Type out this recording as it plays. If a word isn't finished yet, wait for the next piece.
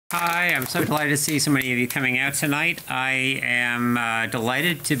Hi, I'm so delighted to see so many of you coming out tonight. I am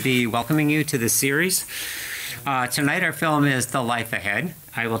delighted to be welcoming you to this series. Tonight our film is The Life Ahead.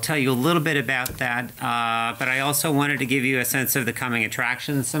 I will tell you a little bit about that, but I also wanted to give you a sense of the coming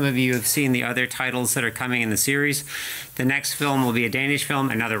attractions. Some of you have seen the other titles that are coming in the series. The next film will be a Danish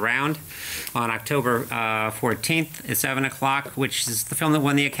film, Another Round, on October 14th at 7 o'clock, which is the film that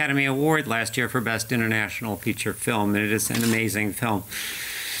won the Academy Award last year for Best International Feature Film, and it is an amazing film.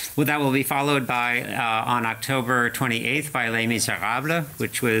 Well, that will be followed by, on October 28th, by Les Miserables,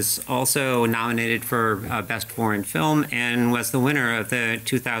 which was also nominated for Best Foreign Film and was the winner of the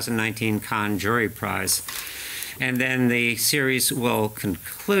 2019 Cannes Jury Prize. And then the series will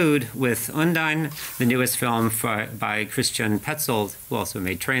conclude with Undine, the newest film by Christian Petzold, who also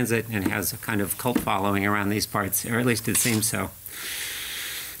made Transit and has a kind of cult following around these parts, or at least it seems so.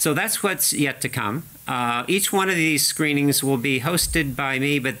 So that's what's yet to come. Each one of these screenings will be hosted by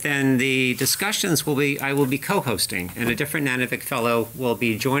me, but then the discussions I will be co-hosting, and a different Nanovic fellow will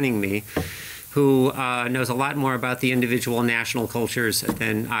be joining me, who knows a lot more about the individual national cultures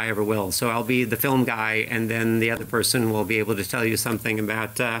than I ever will. So I'll be the film guy, and then the other person will be able to tell you something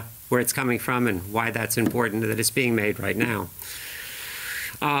about where it's coming from and why that's important that it's being made right now.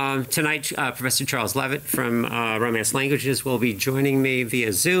 Tonight, Professor Charles Leavitt from Romance Languages will be joining me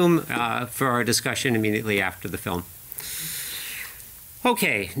via Zoom for our discussion immediately after the film.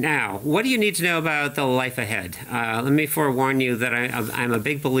 Okay, now, what do you need to know about The Life Ahead? Let me forewarn you that I'm a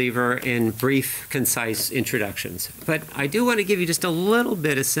big believer in brief, concise introductions, but I do want to give you just a little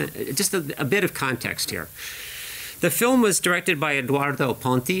bit of, just a bit of context here. The film was directed by Eduardo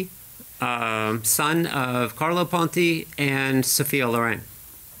Ponti, son of Carlo Ponti and Sophia Loren.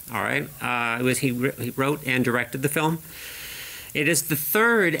 All right, he wrote and directed the film. It is the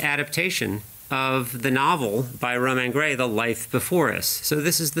third adaptation of the novel by Romain Gray, The Life Before Us. So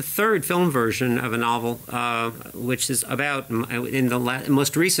this is the third film version of a novel, which is about, in the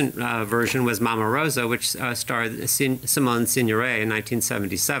most recent version was Mama Rosa, which starred Simone Signoret in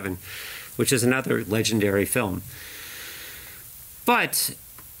 1977, which is another legendary film. But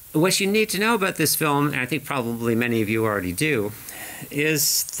what you need to know about this film, and I think probably many of you already do,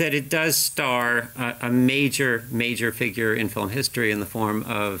 is that it does star a major, major figure in film history in the form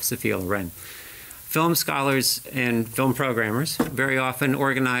of Sophia Loren. Film scholars and film programmers very often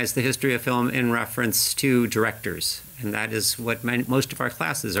organize the history of film in reference to directors, and that is what most of our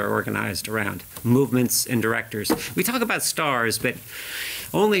classes are organized around, movements and directors. We talk about stars, but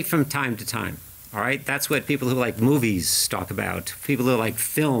only from time to time. All right, that's what people who like movies talk about. People who like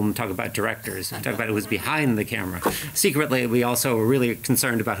film talk about directors, talk about who's behind the camera. Secretly, we also are really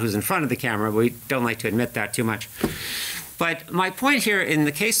concerned about who's in front of the camera. We don't like to admit that too much. But my point here, in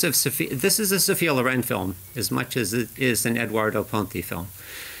the case of Sophia, this is a Sophia Loren film as much as it is an Eduardo Ponti film.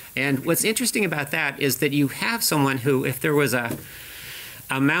 And what's interesting about that is that you have someone who, if there was a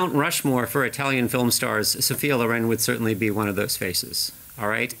Mount Rushmore for Italian film stars, Sophia Loren would certainly be one of those faces. All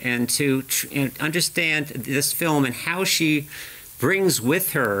right, and to understand this film and how she brings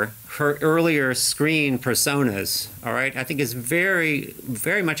with her earlier screen personas, all right, I think is very,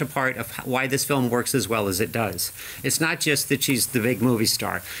 very much a part of why this film works as well as it does. It's not just that she's the big movie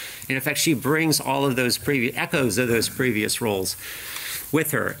star. In fact, she brings all of those previous echoes of those previous roles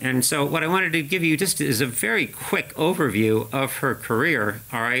with her. And so what I wanted to give you just is a very quick overview of her career,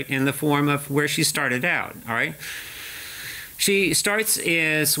 all right, in the form of where she started out, all right. She starts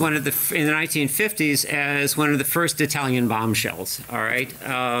as in the 1950s as one of the first Italian bombshells, all right?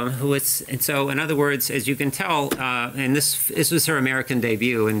 And so, in other words, as you can tell, and this was her American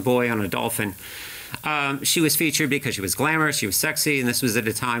debut in Boy on a Dolphin, she was featured because she was glamorous, she was sexy, and this was at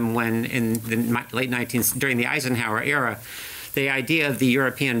a time when, in the late 19th, during the Eisenhower era, the idea of the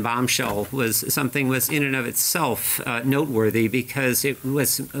European bombshell was in and of itself noteworthy because it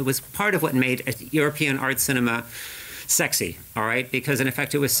was part of what made European art cinema sexy, all right? Because in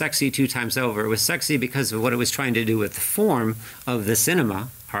effect, it was sexy two times over. It was sexy because of what it was trying to do with the form of the cinema,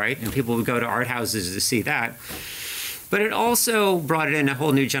 all right? And people would go to art houses to see that. But it also brought in a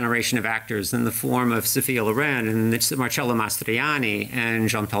whole new generation of actors in the form of Sophia Loren and Marcello Mastroianni and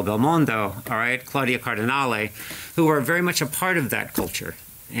Jean-Paul Belmondo, all right? Claudia Cardinale, who were very much a part of that culture.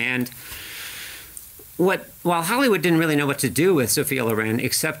 And while Hollywood didn't really know what to do with Sophia Loren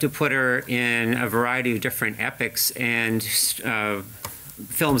except to put her in a variety of different epics and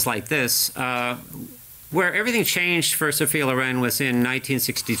films like this, where everything changed for Sophia Loren was in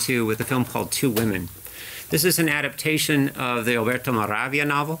 1962 with a film called Two Women. This is an adaptation of the Alberto Moravia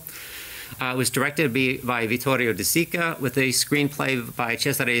novel. It was directed by Vittorio De Sica with a screenplay by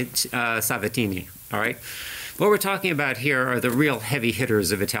Cesare Sabatini, all right? What we're talking about here are the real heavy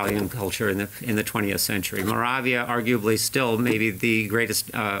hitters of Italian culture in the 20th century. Moravia, arguably still maybe the greatest,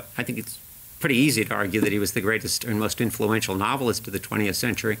 I think it's pretty easy to argue that he was the greatest and most influential novelist of the 20th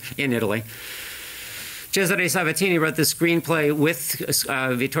century in Italy. Cesare Sabatini wrote the screenplay with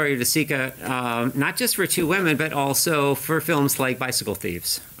Vittorio De Sica, not just for Two Women, but also for films like Bicycle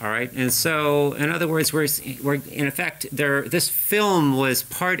Thieves. All right, and so in other words, we're in effect this film was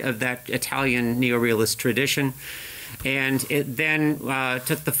part of that Italian neorealist tradition. And it then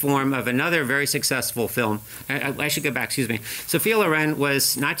took the form of another very successful film. I should go back, excuse me. Sophia Loren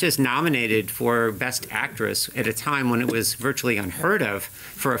was not just nominated for Best Actress at a time when it was virtually unheard of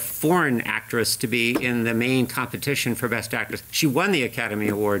for a foreign actress to be in the main competition for Best Actress. She won the Academy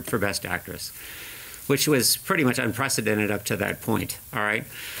Award for Best Actress, which was pretty much unprecedented up to that point, all right?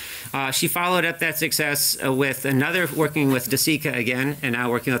 She followed up that success with working with De Sica again, and now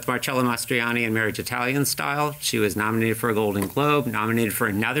working with Marcello Mastroianni in Marriage Italian Style. She was nominated for a Golden Globe, nominated for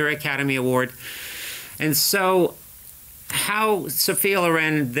another Academy Award. And so how Sophia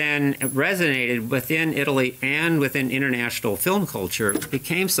Loren then resonated within Italy and within international film culture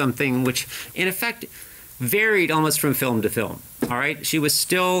became something which, in effect, varied almost from film to film, all right? She was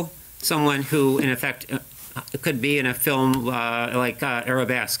still someone who, in effect, could be in a film like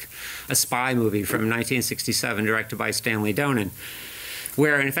Arabesque, a spy movie from 1967 directed by Stanley Donen,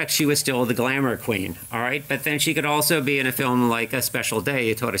 where in effect she was still the glamour queen, all right? But then she could also be in a film like A Special Day,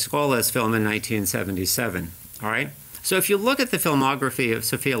 Ettore Scola's film in 1977, all right? So if you look at the filmography of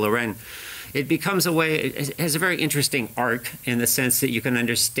Sophia Loren, it becomes it has a very interesting arc in the sense that you can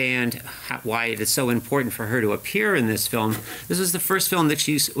understand why it is so important for her to appear in this film. This was the first film that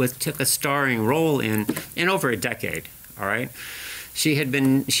she took a starring role in over a decade, all right? She had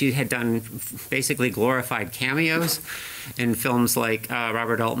done basically glorified cameos in films like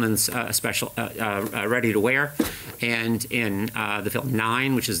Robert Altman's Ready to Wear, and in the film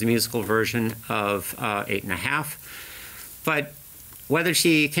 9, which is the musical version of 8½. But whether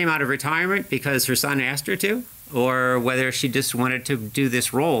she came out of retirement because her son asked her to, or whether she just wanted to do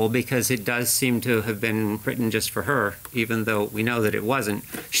this role because it does seem to have been written just for her, even though we know that it wasn't,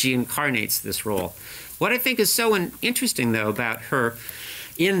 she incarnates this role. What I think is so interesting, though, about her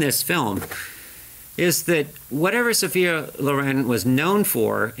in this film is that whatever Sophia Loren was known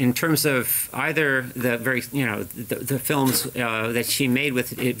for in terms of either the the films that she made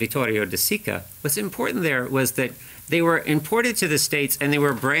with Vittorio De Sica, what's important there was that they were imported to the States and they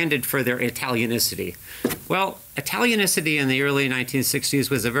were branded for their Italianicity. Well, Italianicity in the early 1960s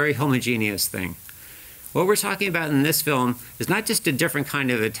was a very homogeneous thing. What we're talking about in this film is not just a different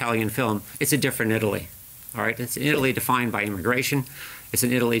kind of Italian film, it's a different Italy. All right, it's an Italy defined by immigration. It's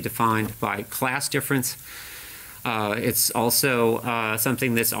an Italy defined by class difference. It's also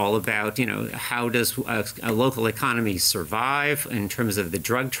something that's all about, how does a local economy survive in terms of the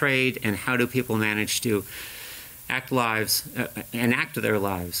drug trade, and how do people manage to enact their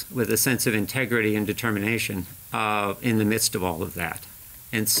lives with a sense of integrity and determination in the midst of all of that.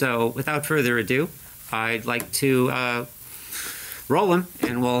 And so, without further ado, I'd like to roll him,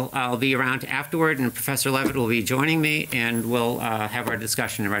 and I'll be around afterward, and Professor Leavitt will be joining me, and we'll have our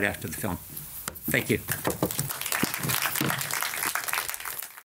discussion right after the film. Thank you.